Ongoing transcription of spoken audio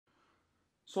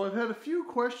So I've had a few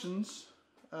questions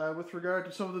with regard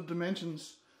to some of the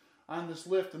dimensions on this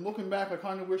lift, and looking back I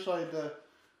kind of wish I'd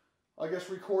I guess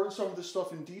recorded some of this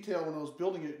stuff in detail when I was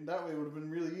building it, and that way it would have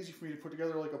been really easy for me to put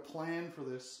together like a plan for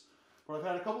this. But I've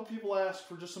had a couple people ask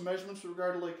for just some measurements with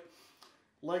regard to like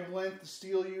leg length, the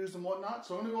steel used and whatnot.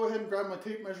 So I'm going to go ahead and grab my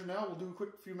tape measure now. We'll do a quick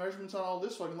few measurements on all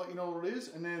this so I can let you know what it is,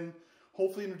 and then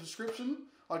hopefully in the description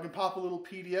I can pop a little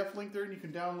PDF link there and you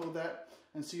can download that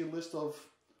and see a list of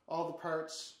all the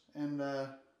parts and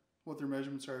what their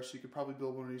measurements are, so you could probably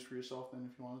build one of these for yourself then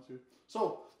if you wanted to.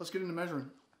 So let's get into measuring.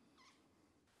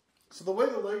 So the way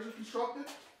the legs are constructed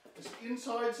is an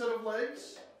inside set of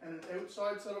legs and an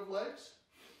outside set of legs.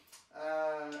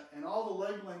 And all the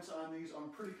leg lengths on these I'm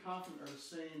pretty confident are the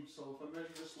same. So if I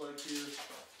measure this leg here,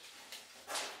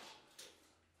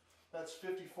 that's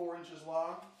 54 inches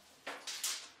long.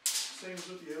 Same as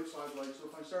with the outside leg. So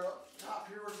if I start up top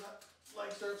here where that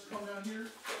leg starts to come down here,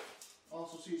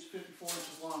 also see it's 54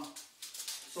 inches long.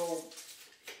 So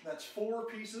that's 4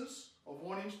 pieces of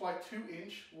 1 inch by 2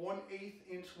 inch, 1/8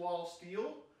 inch wall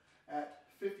steel at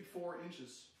 54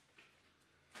 inches.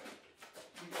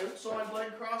 The outside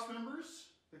leg cross members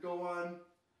that go on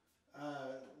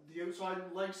the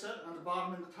outside leg set on the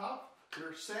bottom and the top,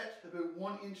 they're set about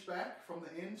 1 inch back from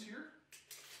the ends here.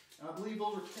 And I believe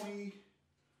those are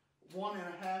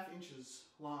 21.5 inches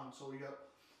long. So we got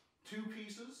 2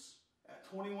 pieces at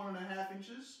 21.5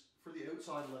 inches for the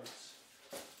outside legs.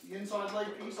 The inside leg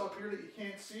piece up here that you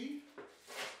can't see,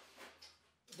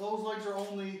 those legs are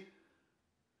only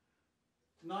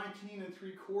 19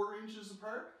 3/4 inches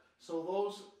apart. So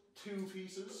those 2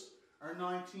 pieces are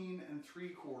 19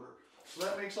 3/4. So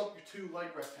that makes up your 2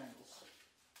 leg rectangles.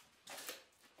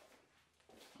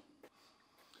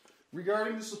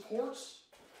 Regarding the supports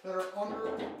that are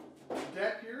under the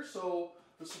deck here, so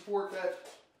the support that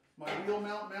my wheel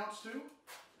mount mounts to,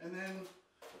 and then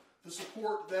the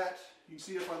support that, you can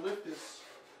see if I lift this,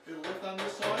 it'll lift on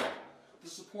this side. The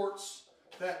supports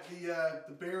that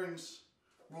the bearings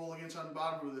roll against on the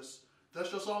bottom of this. That's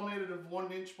just all made out of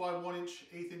 1 inch by 1 inch,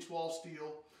 1/8 inch wall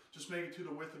steel. Just make it to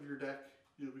the width of your deck,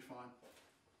 you'll be fine.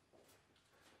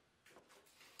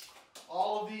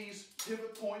 All of these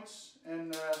pivot points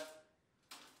and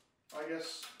I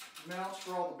guess mounts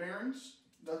for all the bearings,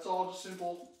 that's all just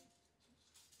simple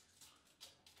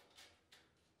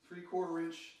 3/4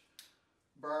 inch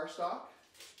bar stock.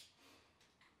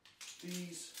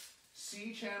 These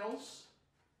C channels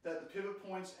that the pivot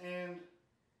points and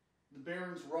the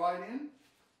bearings ride in,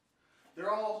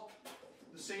 they're all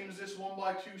the same as this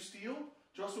 1x2 steel,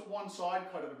 just with one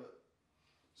side cut out of it.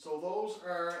 So those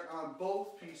are on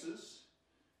both pieces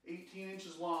 18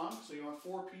 inches long. So you want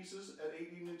 4 pieces at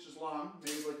 18 inches long,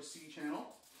 made like a C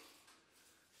channel.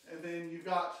 And then you've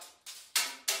got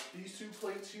these 2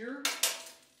 plates here,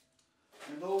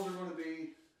 and those are going to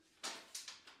be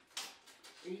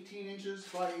 18 inches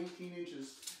by 18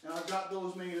 inches. And I've got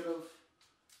those made out of,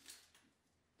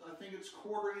 I think it's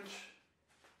 1/4 inch,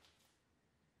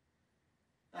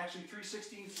 actually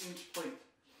 3/16 inch plate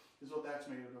is what that's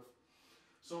made out of.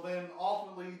 So then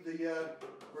ultimately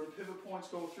where the pivot points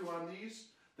go through on these,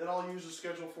 then I'll use a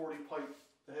Schedule 40 pipe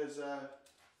that has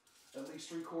at least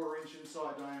 3/4 inch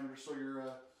inside diameter, so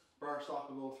your bar stock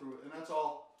will go through it. And that's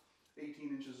all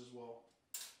 18 inches as well.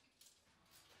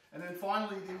 And then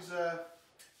finally these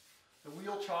the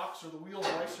wheel chocks, or the wheel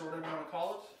vice, or whatever you want to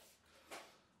call it.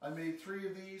 I made 3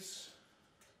 of these,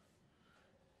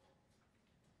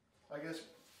 I guess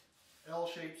L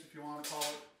shapes if you want to call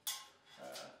it,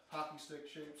 hockey stick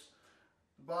shapes.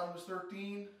 The bottom is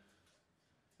 13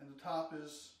 and the top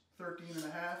is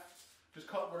 13.5. Just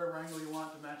cut whatever angle you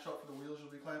want to match up for the wheels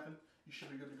you'll be clamping. You should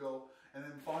be good to go. And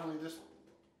then finally this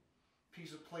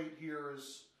piece of plate here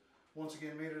is once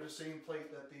again made of the same plate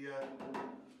that the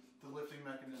lifting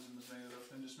mechanism is made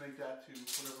of, and just make that to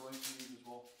whatever length you need as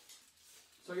well.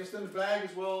 So I guess then the bag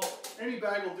as well, any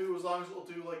bag will do as long as it'll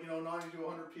do like, 90 to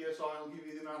 100 PSI. It'll give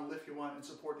you the amount of lift you want and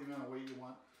support the amount of weight you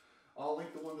want. I'll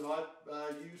link the one that I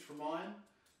use for mine,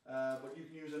 but you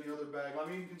can use any other bag.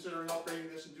 I'm even considering upgrading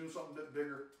this and doing something a bit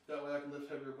bigger. That way I can lift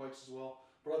heavier bikes as well.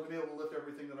 But I've been able to lift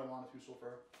everything that I wanted to so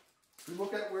far. If we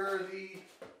look at where the,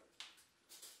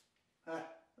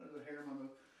 there's a hair in my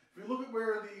mouth. If we look at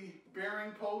where the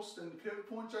bearing post and the pivot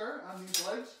points are on these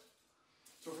legs,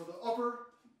 so for the upper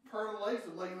part of the legs,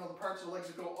 the parts of the legs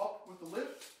that go up with the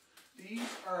lift, these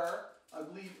are, I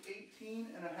believe,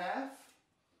 18.5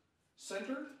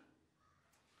 centered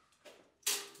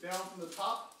down from the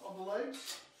top of the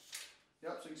legs.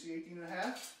 Yep, so you see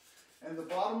 18.5. And the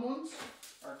bottom ones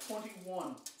are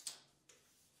 21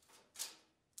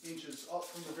 inches up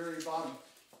from the very bottom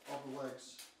of the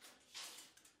legs.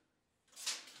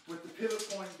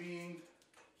 pivot point being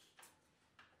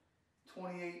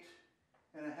 28.5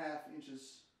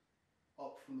 inches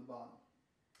up from the bottom.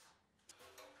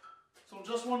 So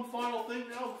just one final thing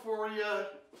now before we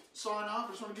sign off.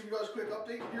 I just want to give you guys a quick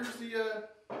update. Here's the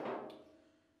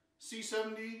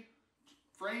C70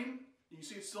 frame. You can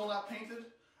see it's still not painted.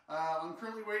 I'm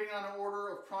currently waiting on an order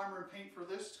of primer and paint for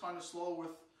this. It's kind of slow with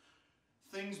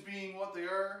things being what they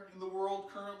are in the world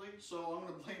currently, so I'm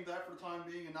going to blame that for the time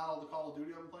being and not all the Call of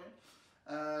Duty I've been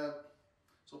playing.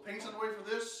 So paint's on the way for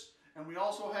this, and we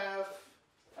also have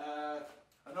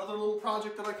another little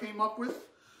project that I came up with.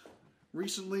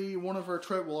 Recently, one of our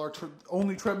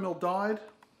only treadmill died.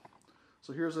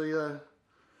 So here's a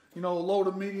low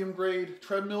to medium grade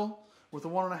treadmill with a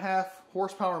 1.5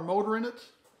 horsepower motor in it.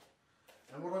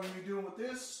 And what I'm going to be doing with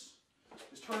this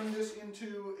is turning this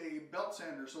into a belt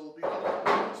sander. So it'll be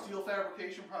another steel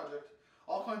fabrication project.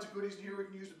 All kinds of goodies in here we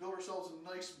can use to build ourselves a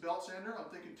nice belt sander. I'm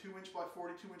thinking 2" by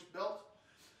 42" belt.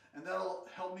 And that'll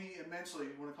help me immensely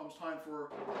when it comes time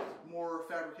for more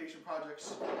fabrication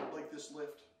projects like this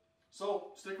lift.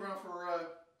 So stick around for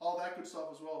all that good stuff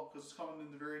as well, because it's coming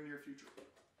in the very near future.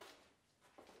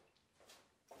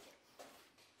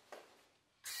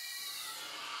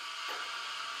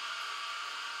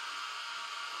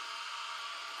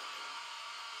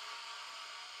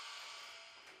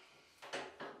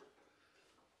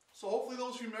 So hopefully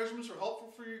those few measurements are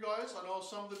helpful for you guys. I know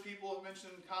some of the people have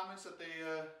mentioned in comments that they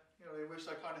they wish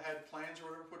I kind of had plans or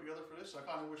whatever put together for this. I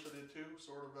kind of wish I did too.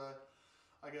 Sort of,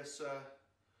 I guess,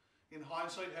 in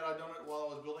hindsight, had I done it while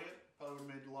I was building it, probably would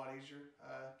have made it a lot easier.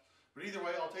 But either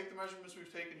way, I'll take the measurements we've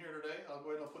taken here today. I'll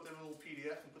go ahead and I'll put them in a little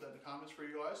PDF and put that in the comments for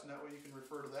you guys, and that way you can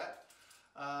refer to that.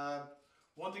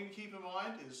 One thing to keep in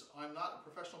mind is I'm not a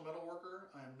professional metal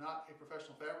worker. I am not a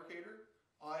professional fabricator.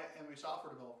 I am a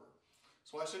software developer.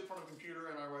 So I sit in front of a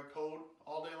computer and I write code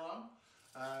all day long.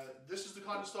 This is the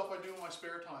kind of stuff I do in my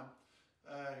spare time.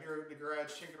 Here at the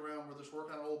garage, tinkering around, whether it's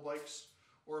working on old bikes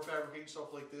or fabricating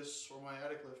stuff like this or my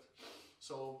attic lift.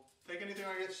 So take anything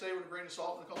I get to say with a grain of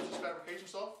salt when it comes to this fabrication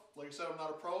stuff. Like I said, I'm not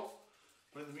a pro.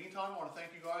 But in the meantime, I want to thank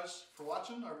you guys for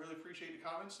watching. I really appreciate the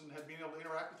comments and being able to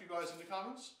interact with you guys in the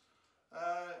comments.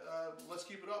 Let's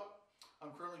keep it up.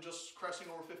 I'm currently just cresting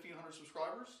over 1,500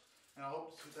 subscribers. And I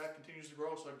hope that continues to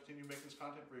grow so I continue making this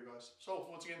content for you guys. So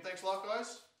once again, thanks a lot,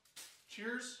 guys.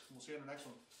 Cheers, and we'll see you in the next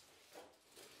one.